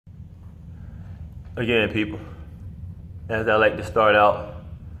Again, people, as I like to start out,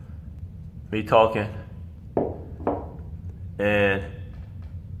 me talking and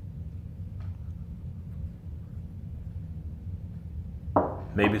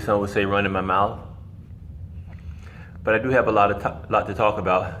maybe some would say running my mouth, but I do have a lot to talk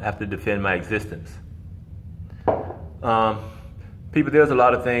about. I have to defend my existence. People, there's a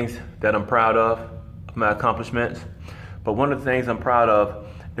lot of things that I'm proud of my accomplishments, but one of the things I'm proud of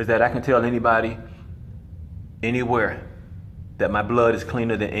is that I can tell anybody, anywhere, that my blood is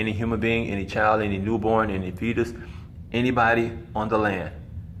cleaner than any human being, any child, any newborn, any fetus, anybody on the land.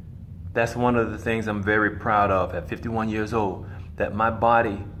 That's one of the things I'm very proud of at 51 years old, that my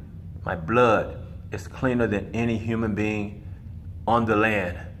body, my blood is cleaner than any human being on the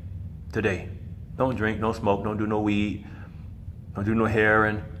land today. Don't drink, no smoke, don't do no weed, don't do no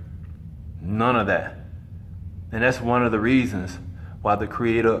heroin, none of that. And that's one of the reasons why the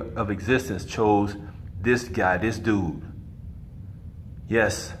creator of existence chose this guy, this dude.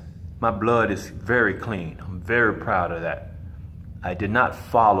 Yes, my blood is very clean. I'm very proud of that. I did not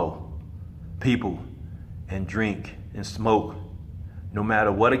follow people and drink and smoke. No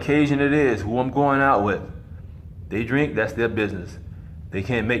matter what occasion it is, who I'm going out with. They drink, that's their business. They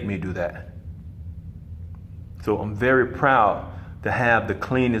can't make me do that. So I'm very proud to have the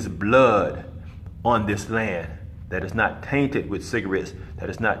cleanest blood on this land that is not tainted with cigarettes, that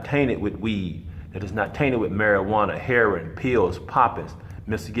is not tainted with weed, that is not tainted with marijuana, heroin, pills, poppers.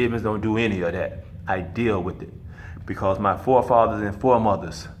 Mr. Givins don't do any of that. I deal with it because my forefathers and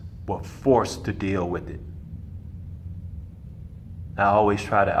foremothers were forced to deal with it. I always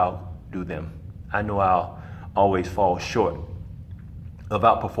try to outdo them. I know I'll always fall short of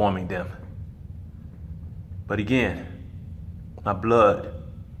outperforming them. But again, my blood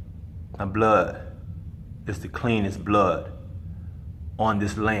is the cleanest blood on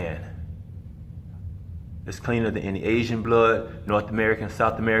this land. It's cleaner than any Asian blood, North American,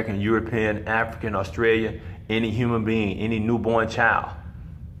 South American, European, African, Australia, any human being, any newborn child.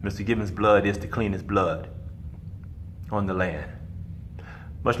 Mr. Givins' blood is the cleanest blood on the land.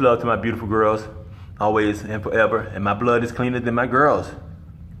 Much love to my beautiful girls, always and forever, and my blood is cleaner than my girls.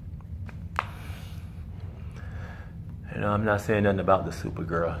 And I'm not saying nothing about the super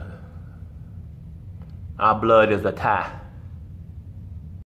girl. Our blood is a tie.